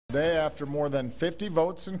Today, after more than 50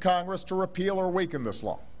 votes in Congress to repeal or weaken this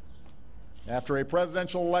law, after a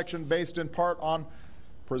presidential election based in part on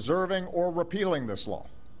preserving or repealing this law,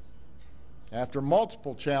 after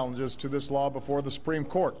multiple challenges to this law before the Supreme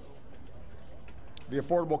Court, the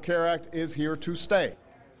Affordable Care Act is here to stay.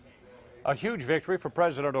 A huge victory for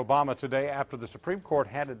President Obama today after the Supreme Court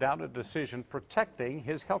handed down a decision protecting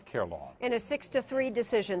his health care law. In a 6-3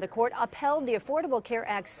 decision, the court upheld the Affordable Care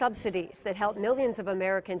Act subsidies that help millions of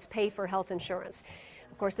Americans pay for health insurance.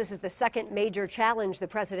 Of course, this is the second major challenge the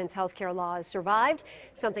president's health care law has survived,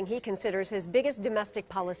 something he considers his biggest domestic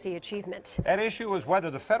policy achievement. At issue is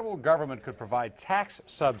whether the federal government could provide tax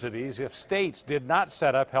subsidies if states did not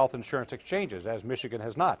set up health insurance exchanges, as Michigan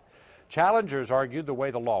has not. Challengers argued the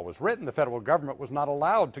way the law was written, the federal government was not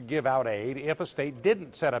allowed to give out aid if a state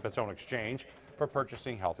didn't set up its own exchange for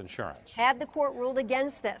purchasing health insurance. Had the court ruled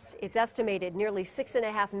against this, it's estimated nearly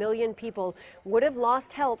 6.5 million people would have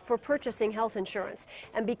lost help for purchasing health insurance.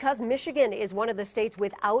 And because Michigan is one of the states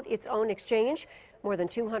without its own exchange, more than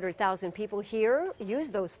 200,000 people here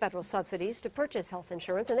use those federal subsidies to purchase health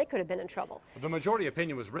insurance, and they could have been in trouble. The majority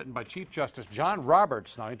opinion was written by Chief Justice John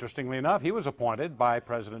Roberts. Now, interestingly enough, he was appointed by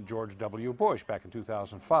President George W. Bush back in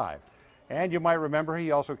 2005. And you might remember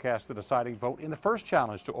he also cast the deciding vote in the first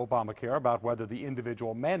challenge to Obamacare about whether the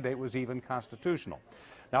individual mandate was even constitutional.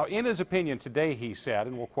 Now, in his opinion today, he said,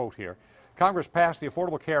 and we'll quote here, Congress passed the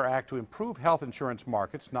Affordable Care Act to improve health insurance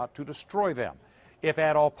markets, not to destroy them. If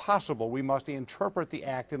at all possible, we must interpret the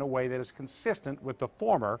act in a way that is consistent with the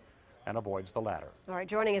former and avoids the latter. All right,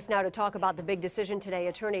 joining us now to talk about the big decision today,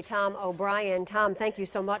 attorney Tom O'Brien. Tom, thank you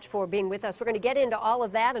so much for being with us. We're going to get into all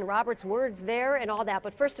of that and Robert's words there and all that.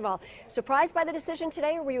 But first of all, surprised by the decision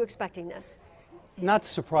today, or were you expecting this? Not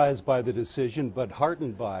surprised by the decision, but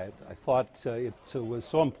heartened by it. I thought it was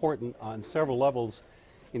so important on several levels,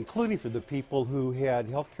 including for the people who had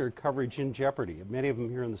health care coverage in jeopardy, many of them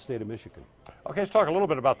here in the state of Michigan. Okay, let's talk a little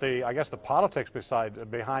bit about the politics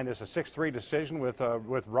behind this, a 6-3 decision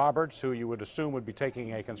with Roberts, who you would assume would be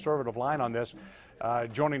taking a conservative line on this,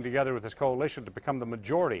 joining together with his coalition to become the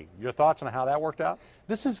majority. Your thoughts on how that worked out?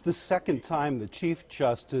 This is the second time the Chief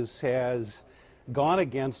Justice has gone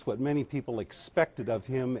against what many people expected of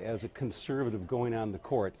him as a conservative going on the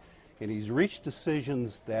court, and he's reached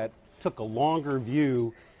decisions that took a longer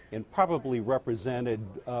view and probably represented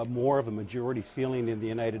more of a majority feeling in the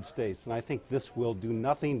United States. And I think this will do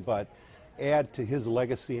nothing but add to his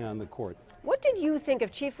legacy on the court. What did you think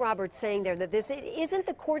of Chief Roberts saying there that this isn't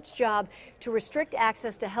the court's job to restrict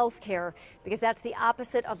access to health care because that's the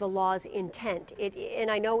opposite of the law's intent? And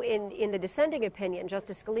I know in the dissenting opinion,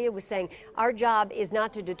 Justice Scalia was saying our job is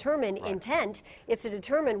not to determine intent, it's to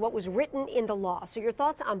determine what was written in the law. So your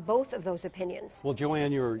thoughts on both of those opinions? Well,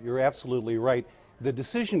 Joanne, you're absolutely right. The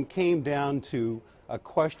decision came down to a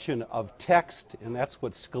question of text, and that's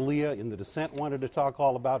what Scalia in the dissent wanted to talk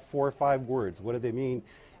all about, 4 or 5 words. What do they mean?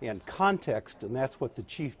 And context, and that's what the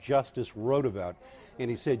Chief Justice wrote about. And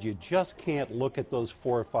he said you just can't look at those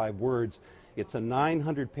 4 or 5 words. It's a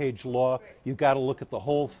 900-page law. You've got to look at the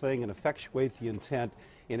whole thing and effectuate the intent.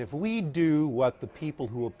 And if we do what the people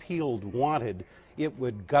who appealed wanted, it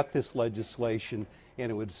would gut this legislation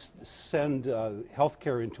and it would send health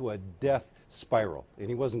care into a death spiral, and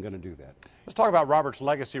he wasn't going to do that. Let's talk about Robert's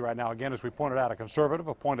legacy right now. Again, as we pointed out, a conservative,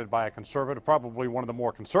 appointed by a conservative, probably one of the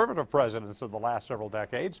more conservative presidents of the last several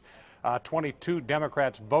decades. 22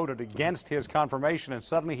 Democrats voted against his confirmation, and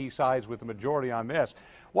suddenly he sides with the majority on this.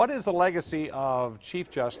 What is the legacy of Chief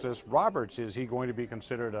Justice Roberts? Is he going to be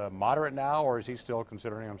considered a moderate now, or is he still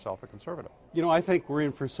considering himself a conservative? You know, I think we're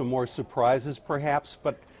in for some more surprises, perhaps,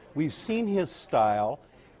 but we've seen his style.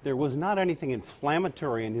 There was not anything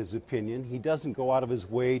inflammatory in his opinion. He doesn't go out of his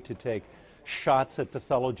way to take shots at the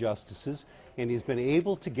fellow justices, and he's been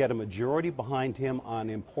able to get a majority behind him on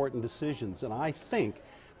important decisions. And I think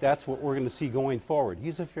that's what we're going to see going forward.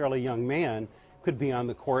 He's a fairly young man, could be on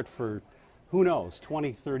the court for, who knows,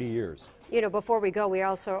 20, 30 years. You know, before we go, we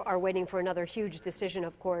also are waiting for another huge decision,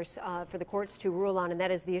 of course, for the courts to rule on, and that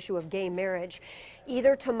is the issue of gay marriage.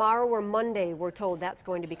 Either tomorrow or Monday, we're told that's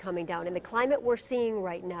going to be coming down. In the climate we're seeing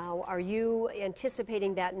right now, are you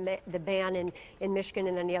anticipating that the ban in Michigan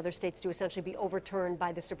and any other states to essentially be overturned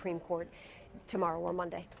by the Supreme Court tomorrow or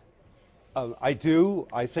Monday? I do.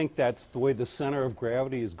 I think that's the way the center of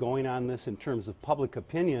gravity is going on this in terms of public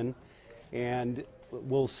opinion, and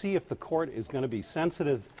we'll see if the court is going to be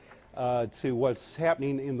sensitive to what's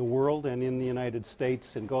happening in the world and in the United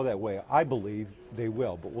States and go that way. I believe they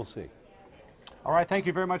will, but we'll see. All right, thank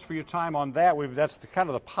you very much for your time on that. That's kind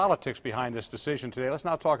of the politics behind this decision today. Let's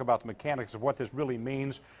now talk about the mechanics of what this really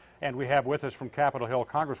means. And we have with us from Capitol Hill,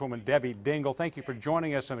 Congresswoman Debbie Dingell. Thank you for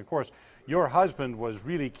joining us. And of course, your husband was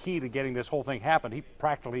really key to getting this whole thing happen. He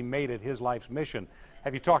practically made it his life's mission.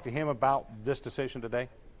 Have you talked to him about this decision today?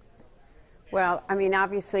 Well, I mean,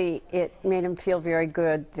 obviously, it made him feel very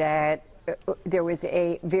good that there was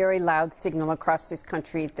a very loud signal across this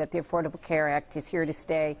country that the Affordable Care Act is here to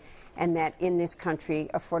stay, and that in this country,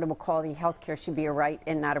 affordable quality health care should be a right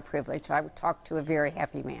and not a privilege. I would talk to a very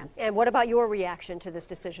happy man. And what about your reaction to this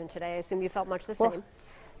decision today? I assume you felt much the same.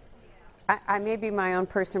 I may be my own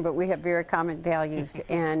person, but we have very common values,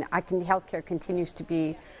 and health care continues to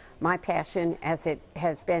be my passion as it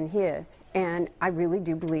has been his. And I really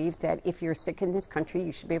do believe that if you're sick in this country,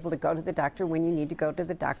 you should be able to go to the doctor when you need to go to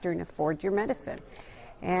the doctor and afford your medicine.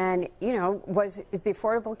 And, you know, is the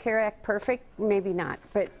Affordable Care Act perfect? Maybe not.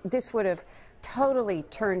 But this would have totally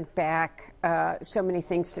turned back so many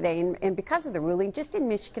things today. And because of the ruling, just in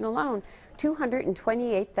Michigan alone,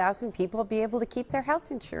 228,000 people will be able to keep their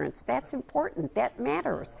health insurance. That's important. That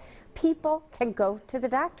matters. People can go to the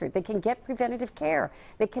doctor. They can get preventative care.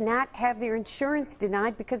 They cannot have their insurance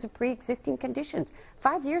denied because of pre-existing conditions.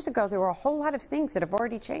 5 years ago, there were a whole lot of things that have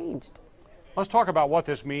already changed. Let's talk about what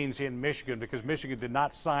this means in Michigan, because Michigan did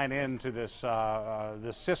not sign into this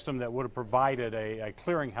system that would have provided a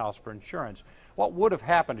clearinghouse for insurance. What would have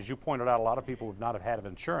happened, as you pointed out, a lot of people would not have had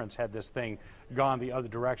insurance had this thing gone the other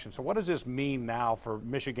direction. So what does this mean now for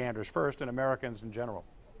Michiganders first and Americans in general?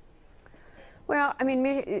 Well, I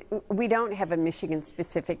mean, we don't have a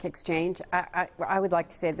Michigan-specific exchange. I would like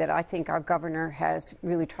to say that I think our governor has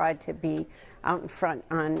really tried to be out in front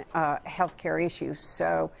on health care issues.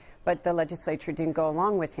 But the legislature didn't go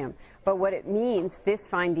along with him. But what it means, this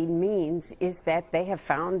finding means, is that they have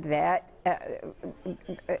found that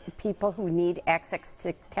people who need access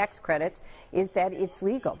to tax credits, is that it's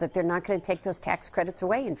legal, that they're not going to take those tax credits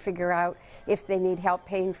away and figure out if they need help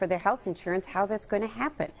paying for their health insurance, how that's going to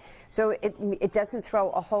happen. So it doesn't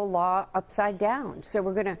throw a whole law upside down. So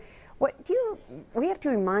we're going to, we have to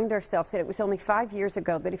remind ourselves that it was only 5 years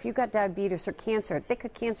ago that if you got diabetes or cancer, they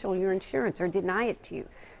could cancel your insurance or deny it to you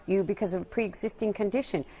because of a pre-existing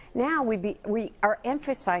condition. Now we are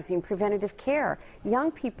emphasizing preventative care.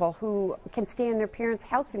 Young people who can stay on their parents'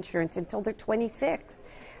 health insurance until they're 26.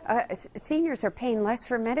 Seniors are paying less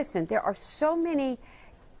for medicine. There are so many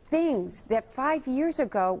things that 5 years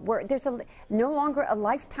ago there's no longer a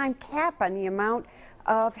lifetime cap on the amount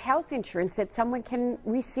of health insurance that someone can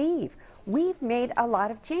receive. We've made a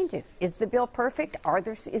lot of changes. Is the bill perfect?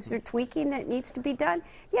 Is there tweaking that needs to be done?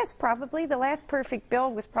 Yes, probably. The last perfect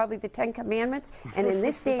bill was probably the 10 Commandments, and in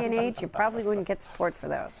this day and age, you probably wouldn't get support for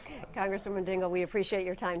those. Congresswoman Dingell, we appreciate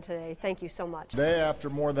your time today. Thank you so much. Today, after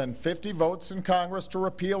more than 50 votes in Congress to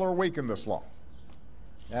repeal or weaken this law,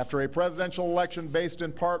 after a presidential election based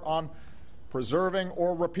in part on preserving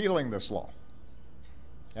or repealing this law,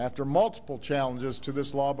 after multiple challenges to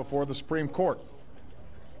this law before the Supreme Court,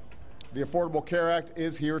 the Affordable Care Act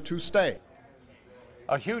is here to stay.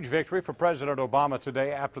 A huge victory for President Obama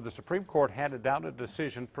today after the Supreme Court handed down a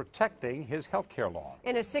decision protecting his health care law.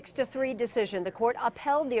 In a 6-3 decision, the court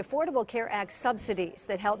upheld the Affordable Care Act subsidies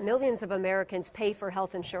that help millions of Americans pay for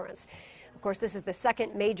health insurance. Of course, this is the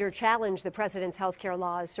second major challenge the president's health care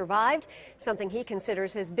law has survived, something he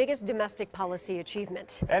considers his biggest domestic policy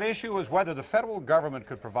achievement. At issue was whether the federal government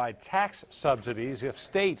could provide tax subsidies if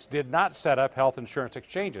states did not set up health insurance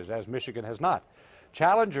exchanges, as Michigan has not.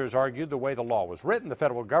 Challengers argued the way the law was written, the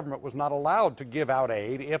federal government was not allowed to give out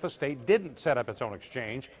aid if a state didn't set up its own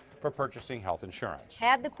exchange for purchasing health insurance.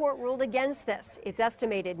 Had the court ruled against this, it's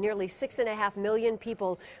estimated nearly 6.5 million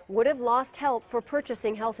people would have lost help for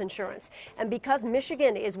purchasing health insurance. And because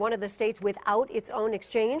Michigan is one of the states without its own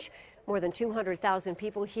exchange, more than 200,000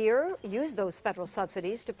 people here use those federal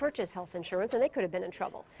subsidies to purchase health insurance, and they could have been in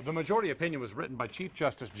trouble. The majority opinion was written by Chief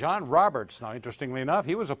Justice John Roberts. Now, interestingly enough,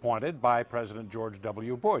 he was appointed by President George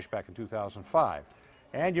W. Bush back in 2005.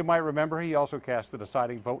 And you might remember he also cast the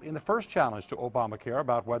deciding vote in the first challenge to Obamacare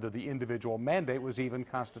about whether the individual mandate was even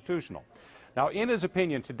constitutional. Now, in his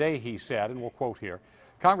opinion today, he said, and we'll quote here,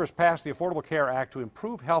 Congress passed the Affordable Care Act to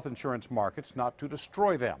improve health insurance markets, not to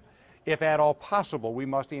destroy them. If at all possible, we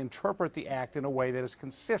must interpret the act in a way that is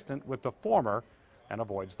consistent with the former and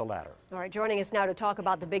avoids the latter. All right, joining us now to talk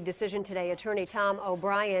about the big decision today, Attorney Tom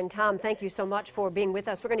O'Brien. Tom, thank you so much for being with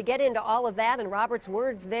us. We're going to get into all of that and Robert's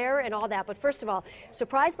words there and all that. But first of all,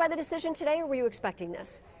 surprised by the decision today, or were you expecting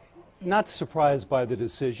this? Not surprised by the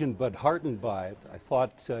decision, but heartened by it. I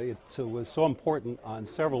thought it was so important on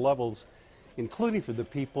several levels. including for the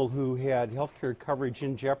people who had health care coverage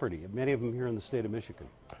in jeopardy, many of them here in the state of Michigan.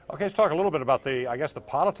 Okay, let's talk a little bit about the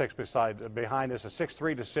politics behind this. A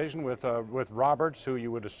 6-3 decision with Roberts, who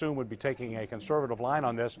you would assume would be taking a conservative line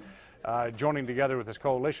on this, joining together with his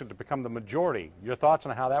coalition to become the majority. Your thoughts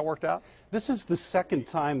on how that worked out? This is the second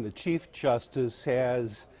time the Chief Justice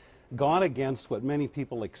has gone against what many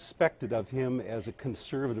people expected of him as a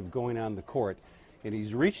conservative going on the court. And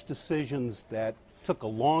he's reached decisions that took a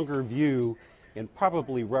longer view and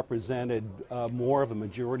probably represented more of a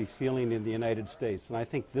majority feeling in the United States. And I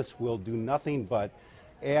think this will do nothing but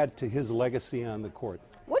add to his legacy on the court.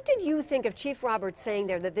 What did you think of Chief Roberts saying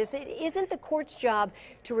there that this isn't the court's job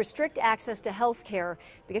to restrict access to health care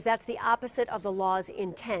because that's the opposite of the law's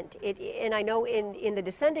intent? And I know in the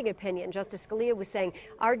dissenting opinion, Justice Scalia was saying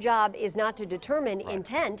our job is not to determine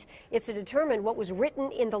intent, it's to determine what was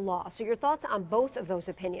written in the law. So your thoughts on both of those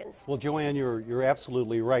opinions? Well, Joanne, you're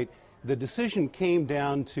absolutely right. The decision came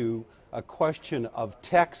down to a question of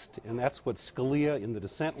text, and that's what Scalia in the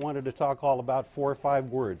dissent wanted to talk all about, 4 or 5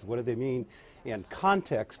 words. What do they mean? And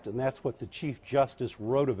context, and that's what the Chief Justice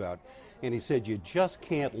wrote about. And he said you just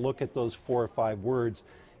can't look at those 4 or 5 words.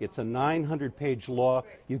 It's a 900-page law.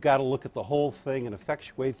 You've got to look at the whole thing and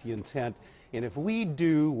effectuate the intent. And if we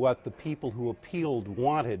do what the people who appealed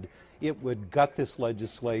wanted, it would gut this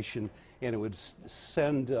legislation and it would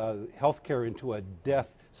send health care into a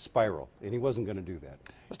death spiral. And he wasn't going to do that.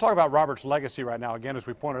 Let's talk about Roberts' legacy right now. Again, as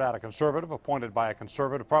we pointed out, a conservative, appointed by a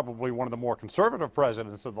conservative, probably one of the more conservative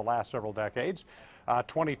presidents of the last several decades.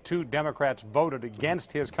 22 Democrats voted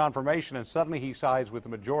against his confirmation, and suddenly he sides with the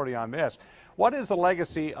majority on this. What is the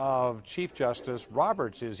legacy of Chief Justice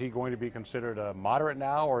Roberts? Is he going to be considered a moderate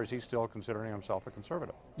now, or is he still considering himself a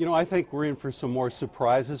conservative? You know, I think we're in for some more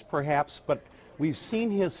surprises, perhaps, but we've seen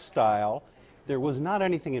his style. There was not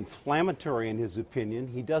anything inflammatory in his opinion.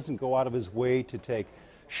 He doesn't go out of his way to take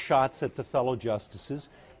shots at the fellow justices,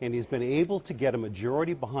 and he's been able to get a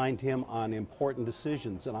majority behind him on important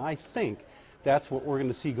decisions. And I think that's what we're going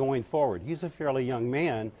to see going forward. He's a fairly young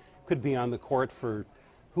man, could be on the court for,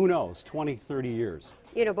 who knows, 20, 30 years.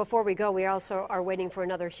 You know, before we go, we also are waiting for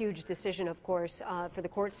another huge decision, of course, for the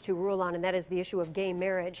courts to rule on, and that is the issue of gay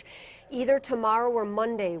marriage. Either tomorrow or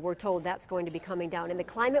Monday, we're told that's going to be coming down. In the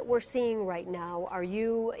climate we're seeing right now, are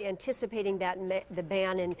you anticipating that the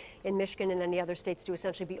ban in Michigan and any other states to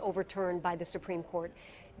essentially be overturned by the Supreme Court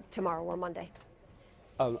tomorrow or Monday?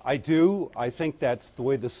 I do. I think that's the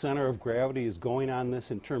way the center of gravity is going on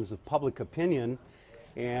this in terms of public opinion,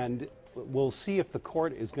 and we'll see if the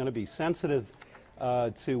court is going to be sensitive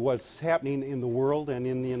to what's happening in the world and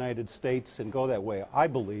in the United States and go that way. I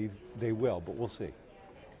believe they will, but we'll see.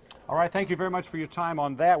 All right, thank you very much for your time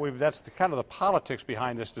on that. That's kind of the politics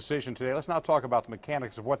behind this decision today. Let's now talk about the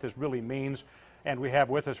mechanics of what this really means. And we have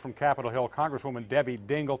with us from Capitol Hill, Congresswoman Debbie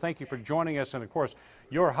Dingell. Thank you for joining us. And of course,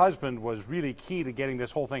 your husband was really key to getting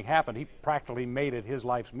this whole thing happen. He practically made it his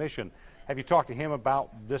life's mission. Have you talked to him about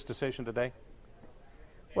this decision today?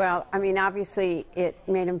 Well, I mean, obviously, it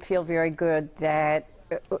made him feel very good that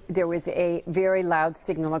there was a very loud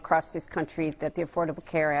signal across this country that the Affordable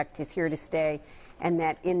Care Act is here to stay, and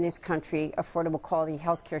that in this country, affordable quality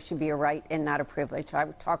health care should be a right and not a privilege. I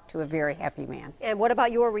would talk to a very happy man. And what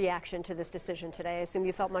about your reaction to this decision today? I assume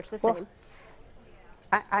you felt much the same.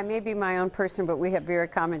 I may be my own person, but we have very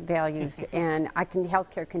common values, and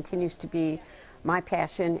health care continues to be my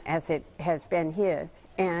passion as it has been his.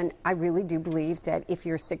 And I really do believe that if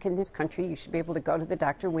you're sick in this country, you should be able to go to the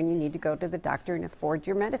doctor when you need to go to the doctor and afford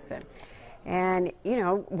your medicine. And, you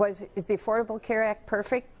know, is the Affordable Care Act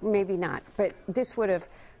perfect? Maybe not. But this would have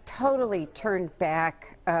totally turned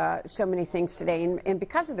back so many things today. And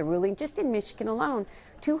because of the ruling, just in Michigan alone,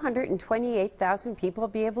 228,000 people will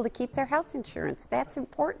be able to keep their health insurance. That's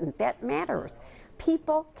important. That matters.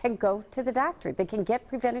 People can go to the doctor. They can get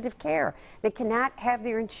preventative care. They cannot have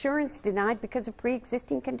their insurance denied because of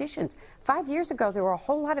pre-existing conditions. 5 years ago, there were a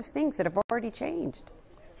whole lot of things that have already changed.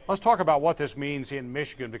 Let's talk about what this means in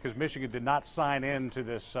Michigan, because Michigan did not sign into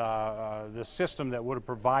this system that would have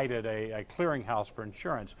provided a clearinghouse for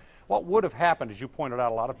insurance. What would have happened, as you pointed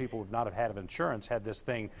out, a lot of people would not have had insurance had this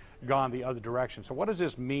thing gone the other direction. So what does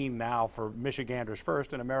this mean now for Michiganders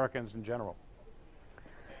first and Americans in general?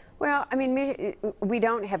 Well, I mean, we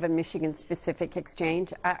don't have a Michigan-specific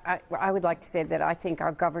exchange. I would like to say that I think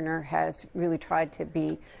our governor has really tried to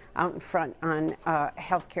be out in front on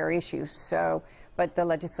health care issues. But the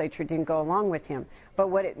legislature didn't go along with him. But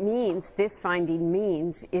what it means, this finding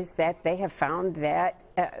means, is that they have found that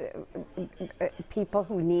people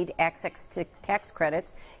who need access to tax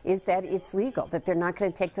credits is that it's legal, that they're not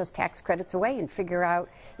going to take those tax credits away and figure out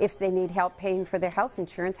if they need help paying for their health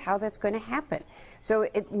insurance, how that's going to happen. So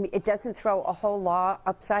it doesn't throw a whole law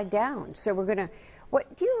upside down. So we're going to,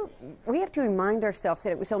 we have to remind ourselves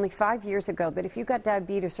that it was only 5 years ago that if you got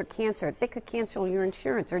diabetes or cancer, they could cancel your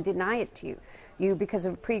insurance or deny it to you because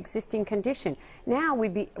of a pre-existing condition. Now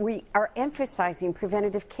we are emphasizing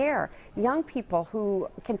preventative care. Young people who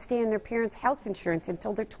can stay on their parents' health insurance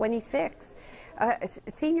until they're 26.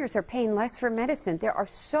 Seniors are paying less for medicine. There are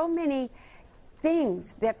so many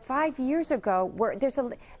things that 5 years ago where there's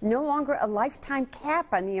no longer a lifetime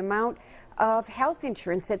cap on the amount of health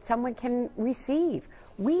insurance that someone can receive.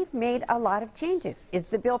 We've made a lot of changes. Is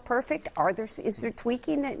the bill perfect? Is there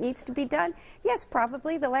tweaking that needs to be done? Yes,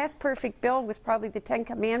 probably. The last perfect bill was probably the 10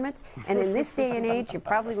 Commandments, and in this day and age, you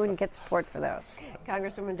probably wouldn't get support for those.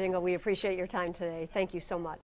 Congresswoman Dingell, we appreciate your time today. Thank you so much.